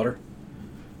Helgrim's daughter.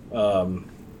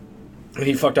 And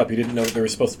he fucked up. He didn't know that there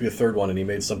was supposed to be a third one, and he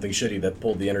made something shitty that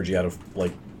pulled the energy out of,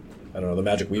 like, I don't know, the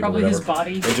magic weave Probably or his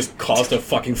whatever. body. It just caused a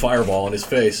fucking fireball in his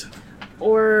face.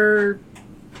 Or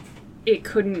it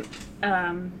couldn't,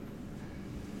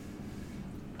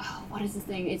 what is this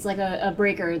thing? It's like a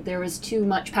breaker. There was too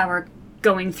much power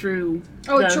going through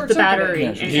the battery.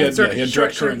 Yeah, He had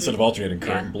direct current instead of alternating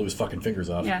current and blew his fucking fingers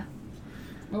off. Yeah.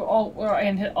 And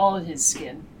all of his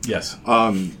skin. Yes.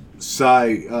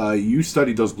 Sai, you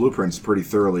studied those blueprints pretty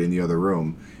thoroughly in the other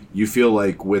room. You feel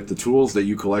like with the tools that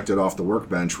you collected off the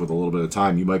workbench with a little bit of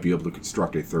time, you might be able to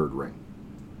construct a third ring.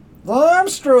 I'm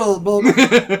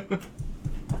strobel.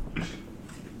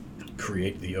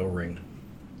 Create the O-ring.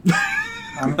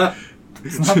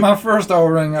 It's not my first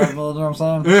O-ring, you know what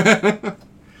I'm saying?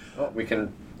 Well, we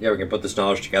can put this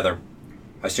knowledge together.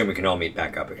 I assume we can all meet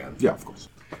back up again. Yeah, of course.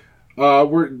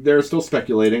 They're still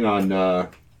speculating on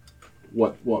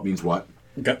what means what.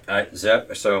 Okay.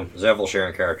 Zev will share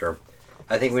in character.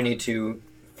 I think we need to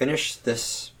finish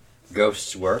this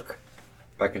ghost's work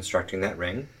by constructing that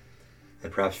ring,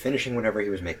 and perhaps finishing whatever he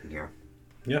was making here.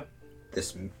 Yeah.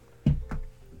 This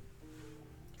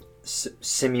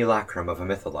simulacrum of a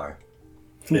Mythalar.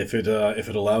 If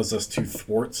it allows us to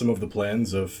thwart some of the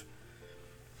plans of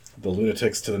the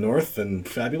lunatics to the north, then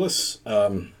fabulous.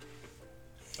 I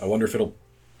wonder if it'll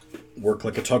work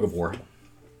like a tug of war.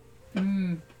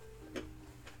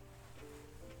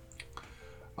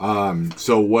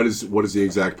 So what is the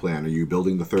exact plan? Are you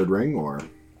building the third ring or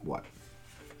what?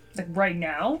 Like right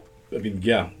now? I mean,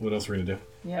 yeah. What else are we gonna do?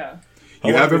 Yeah.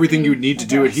 You have everything you need to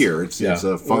do it here. It's a We're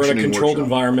in functioning a controlled workshop.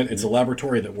 environment. It's a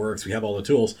laboratory that works. We have all the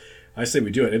tools. I say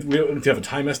we do it. We don't have a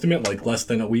time estimate, like less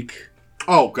than a week.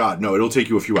 Oh God, no! It'll take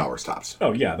you a few hours tops.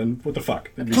 Oh yeah, then what the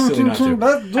fuck? That'd be silly not to.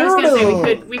 I was gonna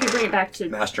say we could bring it back to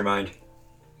Mastermind.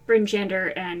 Bryn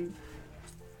Chander and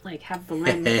like have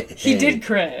Velen He did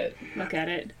crit. look at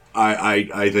it.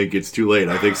 I think it's too late.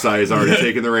 I think Sai has already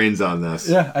taken the reins on this.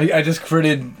 Yeah, I just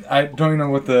critted. I don't even know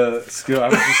what the skill. I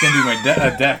was just gonna do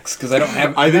my dex because I don't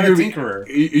have. I think I'm you're not a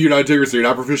tinkerer. You're not a tinkerer, so you're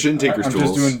not proficient in tinker's I'm tools.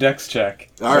 just doing dex check.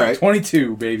 All right.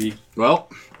 22, baby. Well,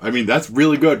 I mean that's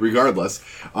really good, regardless.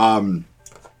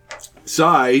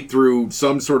 Sai, through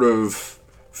some sort of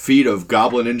feat of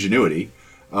goblin ingenuity,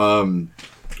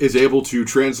 is able to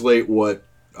translate what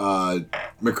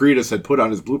Macreadus had put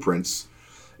on his blueprints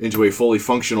into a fully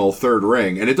functional third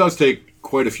ring. And it does take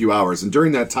quite a few hours. And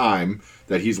during that time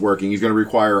that he's working, he's going to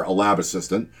require a lab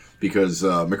assistant because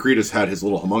Macreadus had his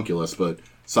little homunculus, but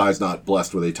Sai's not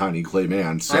blessed with a tiny clay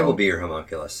man. So I will be your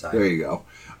homunculus, Sai. there you go.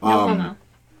 No homo.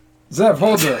 Zev,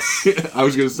 hold this. I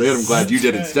was going to say it. I'm glad you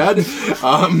did instead.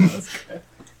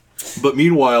 But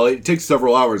meanwhile, it takes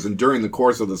several hours, and during the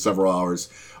course of the several hours,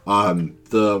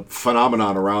 the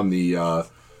phenomenon around the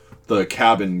the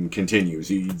cabin continues.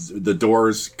 The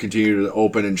doors continue to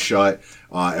open and shut.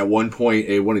 At one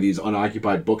point, one of these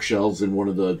unoccupied bookshelves in one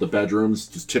of the bedrooms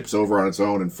just tips over on its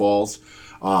own and falls.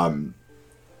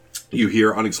 You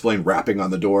hear unexplained rapping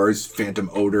on the doors, phantom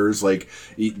odors. Like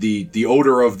the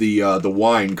odor of the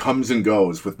wine comes and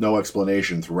goes with no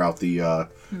explanation throughout the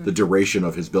duration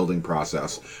of his building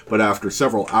process. But after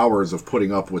several hours of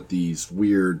putting up with these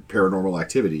weird paranormal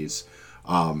activities,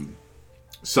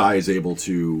 Sai is able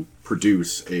to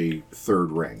produce a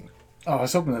third ring. Oh, I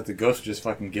was hoping that the ghost would just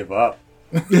fucking give up.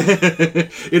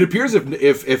 It appears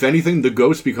if anything, the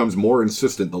ghost becomes more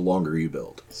insistent the longer you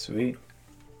build. Sweet.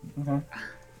 Okay.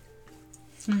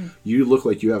 You look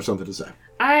like you have something to say.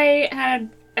 I had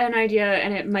an idea,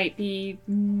 and it might be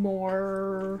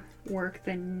more work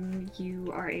than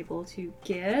you are able to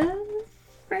give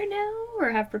right now or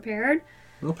have prepared.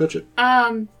 I'll pitch it.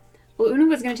 Well, Una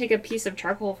was going to take a piece of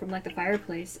charcoal from like the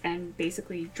fireplace and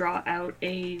basically draw out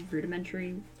a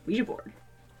rudimentary Ouija board.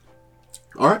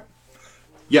 All right.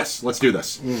 Yes, let's do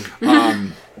this.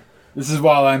 This is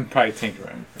while I'm probably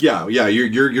tinkering. Yeah.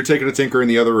 You're taking a tinker in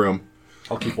the other room.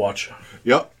 I'll keep watch.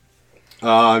 Yep.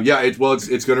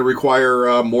 It's going to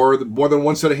require more than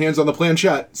one set of hands on the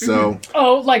planchette. So.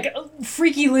 Oh, like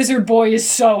Freaky Lizard Boy is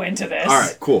so into this. All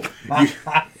right, cool.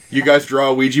 You guys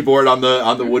draw a Ouija board on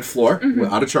the wood floor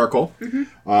out of charcoal.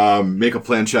 Make a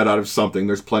planchette out of something.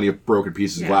 There's plenty of broken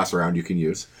pieces of glass around you can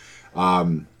use.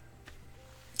 And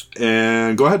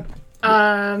go ahead.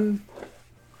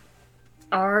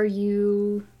 Are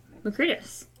you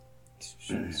Macreadus?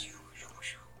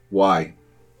 Why?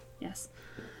 Yes.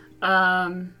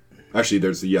 Actually,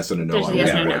 there's a yes and a no. There's a yes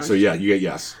and a no. So yeah, you get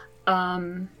yes. I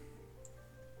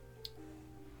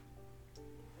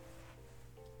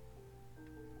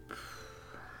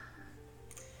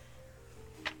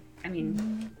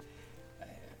mean,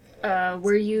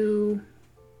 were you...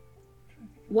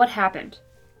 What happened?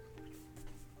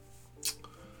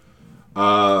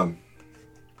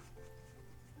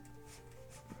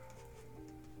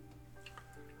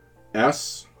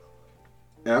 S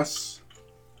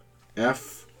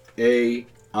F A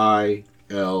I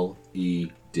L E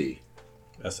D.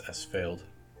 SS failed.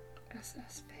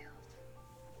 SS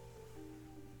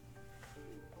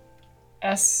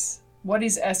failed. What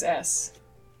is SS?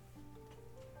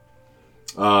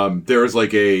 There's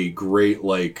like a great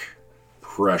like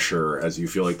pressure as you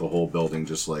feel like the whole building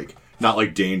just like not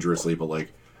like dangerously but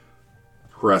like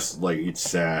press like it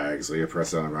sags like you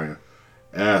press down right now.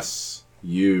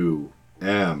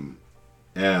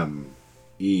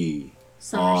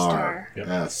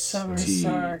 Summer Summer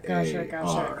Star.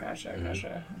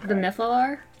 Gotcha. The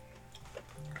Mythalar?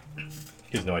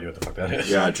 He has no idea what the fuck that is.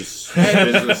 Yeah, it just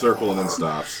spins in a circle and then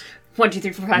stops. 1, 2,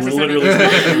 3, 4, 5, 6, We're 7, 8.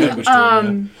 literally language to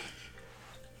him,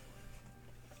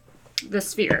 The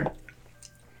sphere.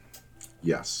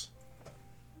 Yes.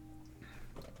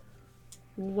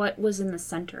 What was in the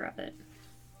center of it?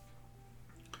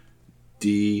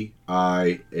 DIAMOND.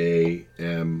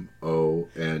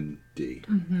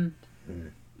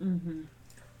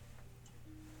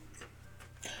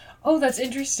 Oh, that's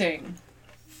interesting.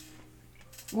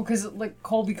 Well, because like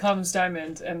coal becomes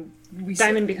diamond, and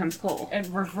Diamond becomes coal. and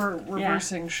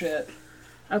reversing shit.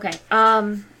 Okay.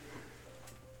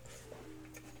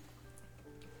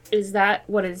 Is that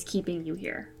what is keeping you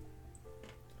here?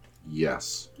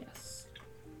 Yes. Yes.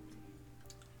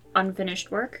 Unfinished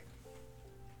work?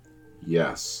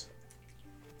 Yes.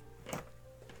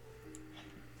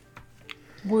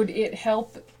 Would it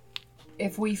help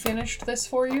if we finished this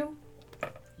for you?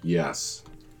 Yes.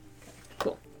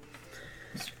 Cool.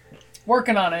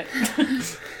 Working on it.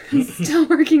 Still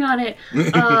working on it.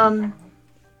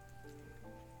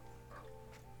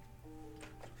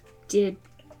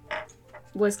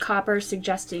 Was Copper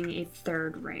suggesting a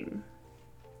third ring?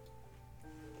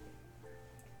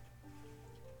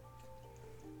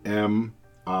 MISSHIM.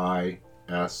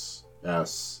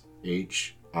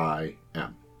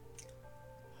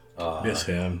 Miss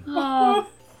him. Oh.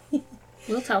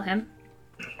 We'll tell him.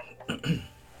 And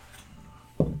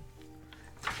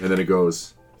then it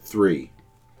goes 3,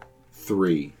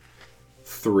 3,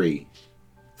 3,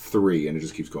 3, and it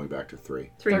just keeps going back to 3.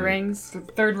 Three rings.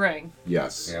 Third ring.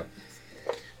 Yes. Yep.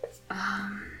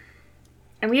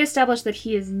 And we established that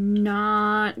he is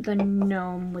not the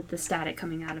gnome with the static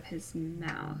coming out of his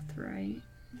mouth, right?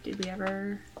 Did we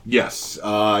ever? Yes.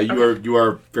 You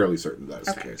are fairly certain that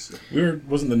is the case.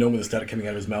 Wasn't the gnome with the static coming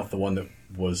out of his mouth the one that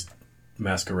was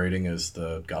masquerading as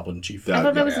the goblin chief? I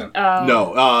thought that was...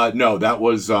 No, that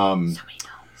was so many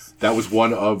gnomes. That was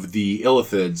one of the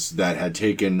illithids that had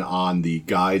taken on the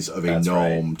guise of a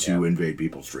gnome to invade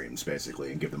people's dreams,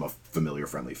 basically, and give them a familiar,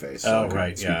 friendly face. Oh, so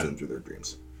right, speak to them through their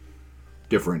dreams.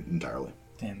 Different entirely.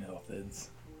 Damn illithids.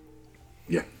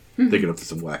 Yeah. They get up to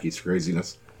some wacky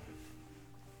craziness.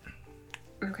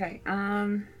 Okay,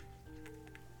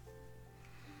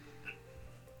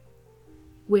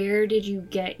 where did you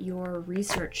get your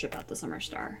research about the Summer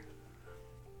Star?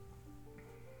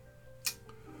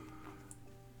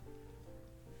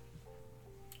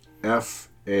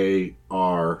 Faraway.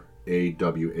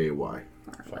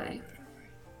 Faraway.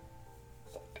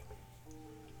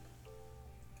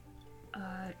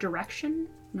 Direction?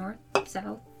 North?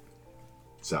 South?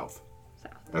 South.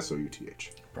 South. South.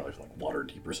 Probably like water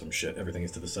deep or some shit. Everything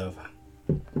is to the south.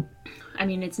 I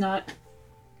mean, it's not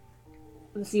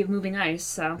the Sea of Moving Ice,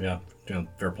 so... Yeah,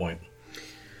 fair point.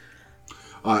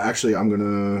 Actually, I'm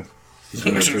gonna...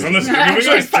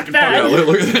 Actually, fuck that! Yeah,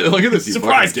 look at this, you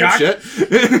Surprise, fucking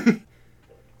dipshit.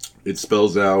 It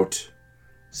spells out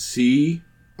Cormanthor.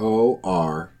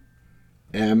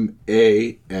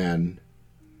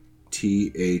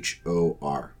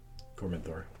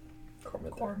 Cormanthor.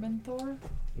 Cormanthor?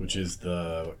 Which is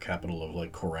the capital of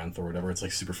like Corinth or whatever. It's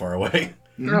like super far away.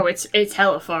 Oh, it's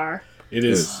hella far. It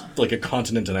is like a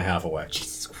continent and a half away.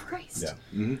 Jesus Christ. Yeah.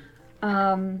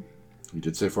 You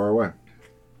did say far away.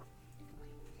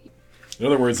 In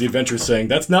other words, the adventure's saying,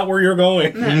 that's not where you're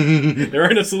going. There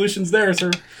are no solutions there,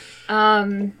 sir.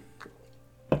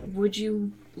 Would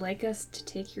you like us to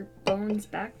take your bones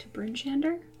back to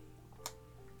Brynchander?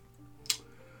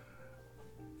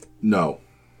 No.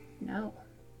 No.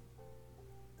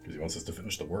 Because he wants us to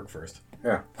finish the work first.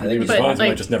 Yeah, I He think was But, fine, he like-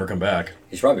 might just never come back.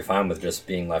 he's probably fine with just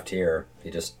being left here.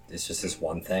 It's just this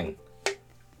one thing. It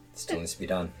still needs to be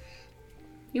done.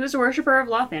 He was a worshiper of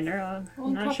Lathander. Well,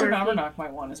 I'm not Proper sure if he... Nabernock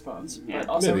might want his bones. Yeah. But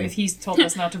also, Maybe. if he's told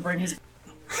us not to bring his...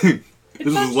 This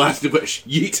was his last wish.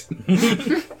 Yeet.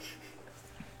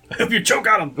 I hope you choke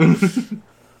on him.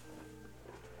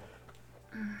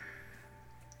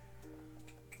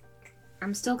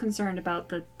 I'm still concerned about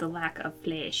the lack of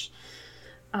flesh.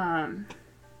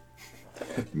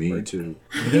 Me too.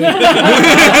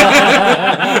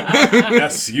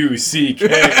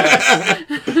 S-U-C-K-S.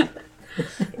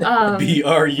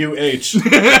 B-R-U-H.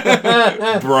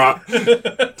 Bra.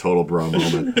 Total bra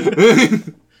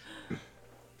moment.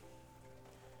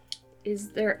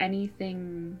 Is there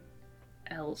anything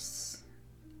else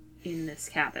in this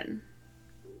cabin?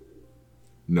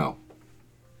 No.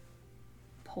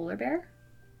 Polar bear?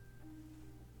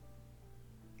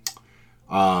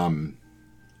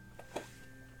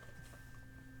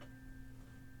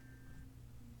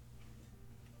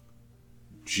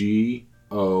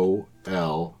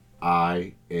 Goliath.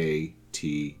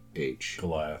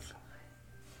 Goliath.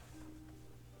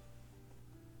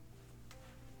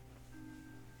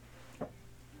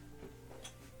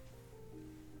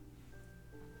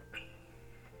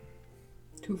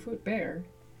 Two-foot bear.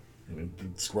 I mean,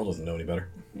 the squirrel doesn't know any better.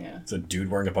 Yeah. It's a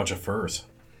dude wearing a bunch of furs.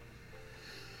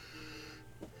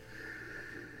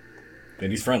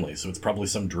 And he's friendly, so it's probably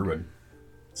some druid.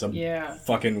 Some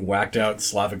fucking whacked out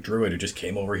Slavic druid who just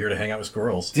came over here to hang out with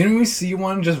squirrels. Didn't we see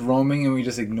one just roaming and we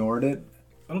just ignored it?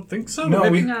 I don't think so. No,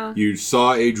 Maybe. No. You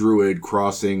saw a druid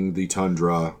crossing the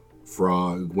tundra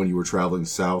from when you were traveling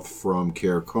south from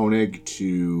Caer Konig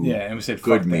to Yeah, and we said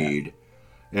fuck Goodmead.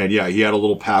 And yeah, he had a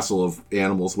little passel of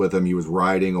animals with him. He was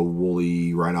riding a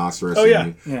woolly rhinoceros. Oh, yeah.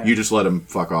 and Yeah. You just let him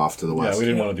fuck off to the Yeah, west. we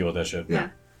didn't want to deal with that shit. Yeah.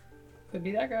 Could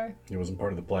be that guy. He wasn't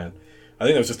part of the plan. I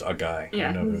think that was just a guy. I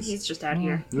Yeah, don't know if it was- he's just out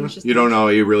here. He's just You don't know.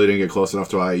 You really didn't get close enough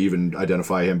to even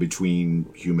identify him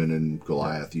between human and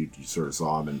Goliath. You sort of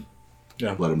saw him and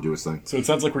Yeah. let him do his thing. So it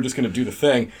sounds like we're just going to do the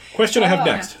thing. Question I have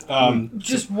next.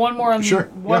 Just one more on Sure,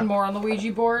 one yeah. more on the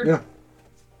Ouija board. Yeah.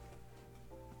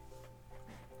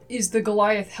 Is the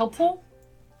Goliath helpful?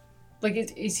 Like,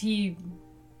 is he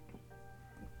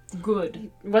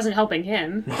good? It wasn't helping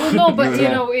him. Well, no, but you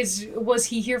know, was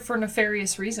he here for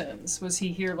nefarious reasons? Was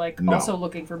he here No. also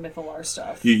looking for Mythalar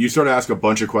stuff? You sort of ask a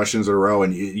bunch of questions in a row,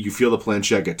 and you feel the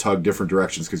planchette get tugged different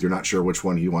directions because you're not sure which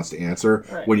one he wants to answer.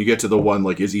 Right. When you get to the one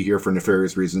like, is he here for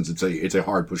nefarious reasons? It's a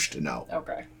hard push to know.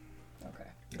 Okay.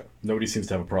 Nobody seems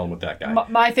to have a problem with that guy.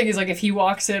 My thing is, like, if he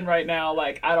walks in right now,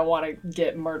 like, I don't want to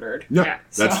get murdered. Yeah,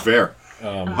 that's fair.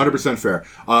 100% fair.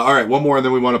 All right, one more, and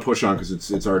then we want to push on because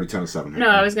it's already 10 to 7. No,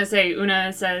 I was going to say,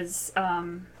 Una says,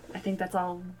 I think that's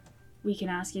all we can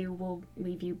ask you. We'll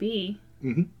leave you be.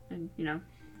 Mm-hmm. And, you know,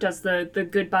 does the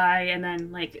goodbye and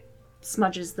then, like,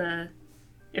 smudges the,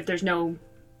 if there's no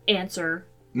answer,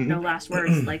 no last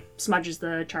words, like, smudges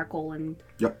the charcoal and...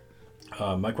 Yep.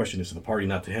 My question is to the party,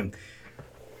 not to him.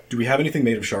 Do we have anything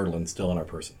made of Chardolin still on our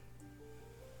person?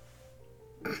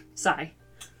 Sigh.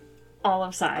 All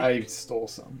of Sigh. I stole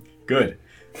some. Good.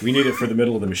 We need it for the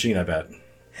middle of the machine, I bet.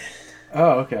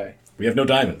 Oh, okay. We have no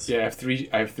diamonds. Yeah,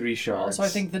 I have three shards. So I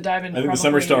think the diamond. I think the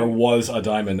Summer Star was a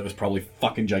diamond that was probably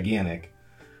fucking gigantic,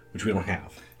 which we don't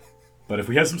have. But if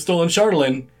we had some stolen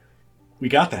Chardolin, we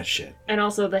got that shit. And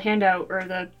also the handout, or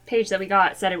the page that we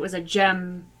got, said it was a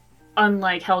gem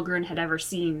unlike Helgren had ever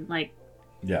seen. Like,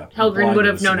 Yeah. Helgren would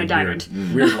have Blindness known a and diamond.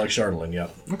 Weird like Chardolin, yeah.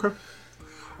 Okay.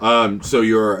 So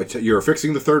you're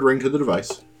affixing the third ring to the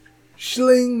device,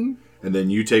 Schling! and then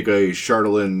you take a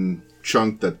Chardolin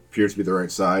chunk that appears to be the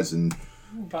right size and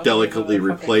delicately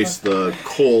replace the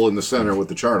coal in the center with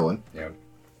the Chardolin. Yeah.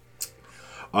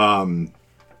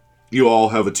 You all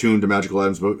have attuned to magical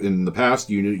items, but in the past,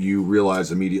 you realize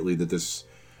immediately that this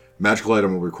magical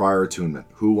item will require attunement.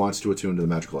 Who wants to attune to the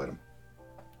magical item?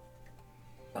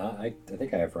 I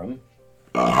think I have room.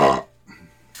 I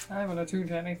haven't attuned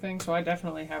to anything, so I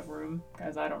definitely have room,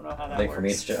 guys. I don't know how that I think works. for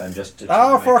me, it's I'm just.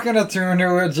 I'll fucking attune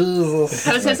to it, Jesus.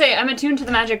 I was going to say, I'm attuned to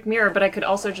the magic mirror, but I could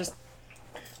also just...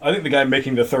 I think the guy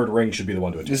making the third ring should be the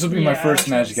one to attune. This will be my Yeah, first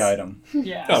that's- magic item.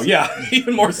 Yeah. Oh, yeah.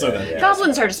 Even more so then. Yeah.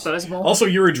 Goblins are disposable. Also,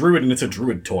 you're a druid and it's a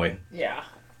druid toy. Yeah.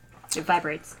 It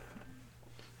vibrates.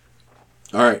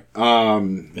 All right.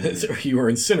 You are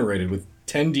incinerated with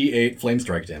 10d8 flame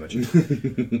strike damage.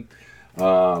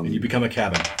 And you become a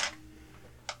cabin.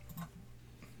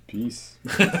 Peace.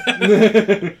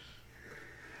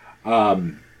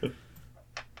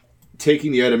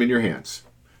 Taking the item in your hands,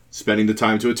 spending the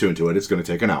time to attune to it, it's going to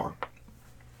take an hour.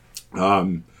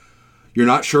 You're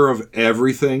not sure of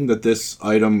everything that this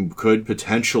item could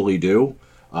potentially do.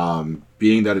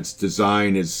 Being that its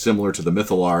design is similar to the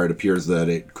Mythalar, it appears that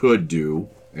it could do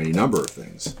any number of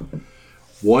things.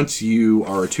 Once you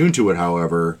are attuned to it,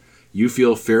 however, you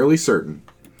feel fairly certain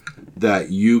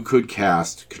that you could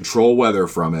cast control weather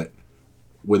from it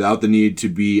without the need to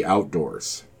be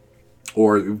outdoors.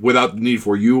 Or without the need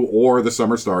for you or the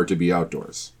Summer Star to be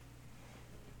outdoors.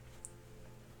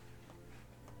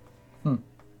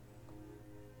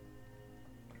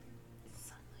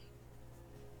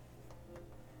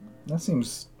 That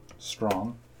seems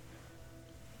strong.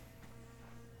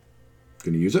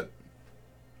 Can you use it?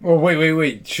 Oh,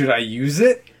 wait. Should I use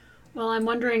it? Well, I'm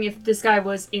wondering if this guy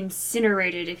was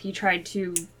incinerated, if he tried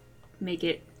to make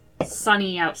it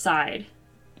sunny outside.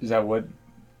 Is that what?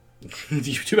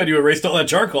 Too bad you erased all that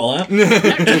charcoal, huh? Hey,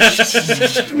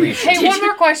 one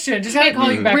more question. Just gotta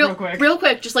call you back real quick. Real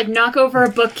quick, just like knock over a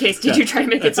bookcase. Did you try to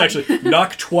make it It's actually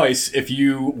knock twice if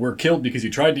you were killed because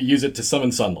you tried to use it to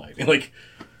summon sunlight. Like,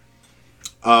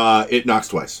 It knocks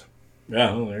twice.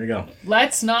 yeah, well, there you go.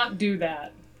 Let's not do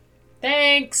that.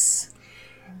 Thanks.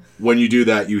 When you do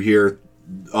that, you hear,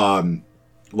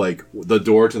 like, the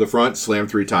door to the front slam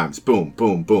 3 times. Boom,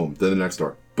 boom, boom. Then the next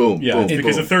door. Boom, Yeah, boom,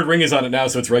 because boom. the third ring is on it now,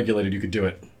 so it's regulated. You could do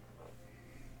it.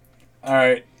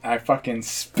 Alright, I fucking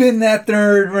spin that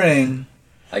third ring.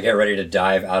 I get ready to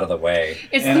dive out of the way.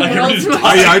 It's And the I world's most...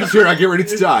 I just heard I get ready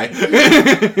to die. And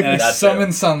I That's summon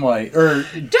it. sunlight. Or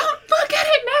Don't look at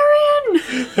it,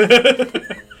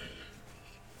 Marion!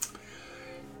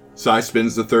 Sai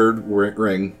spins the third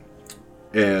ring,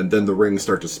 and then the rings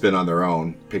start to spin on their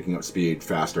own, picking up speed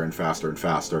faster and faster and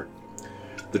faster.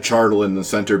 The chartle in the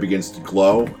center begins to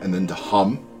glow, and then to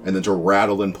hum, and then to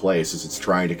rattle in place as it's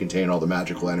trying to contain all the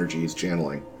magical energy he's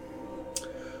channeling.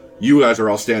 You guys are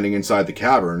all standing inside the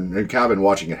cabin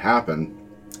watching it happen,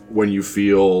 when you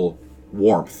feel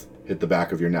warmth hit the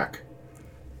back of your neck.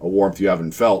 A warmth you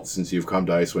haven't felt since you've come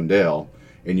to Icewind Dale,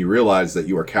 and you realize that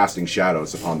you are casting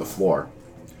shadows upon the floor.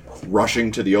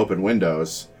 Rushing to the open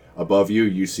windows, above you,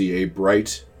 you see a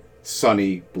bright,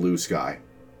 sunny blue sky.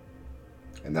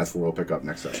 And that's where we'll pick up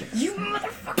next session.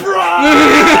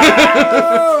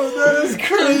 oh, that is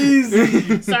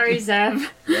crazy. Sorry, Zev.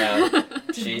 Yeah.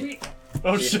 She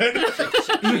Oh, shit.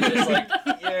 just like,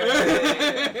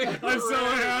 yeah. I'm so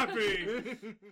happy.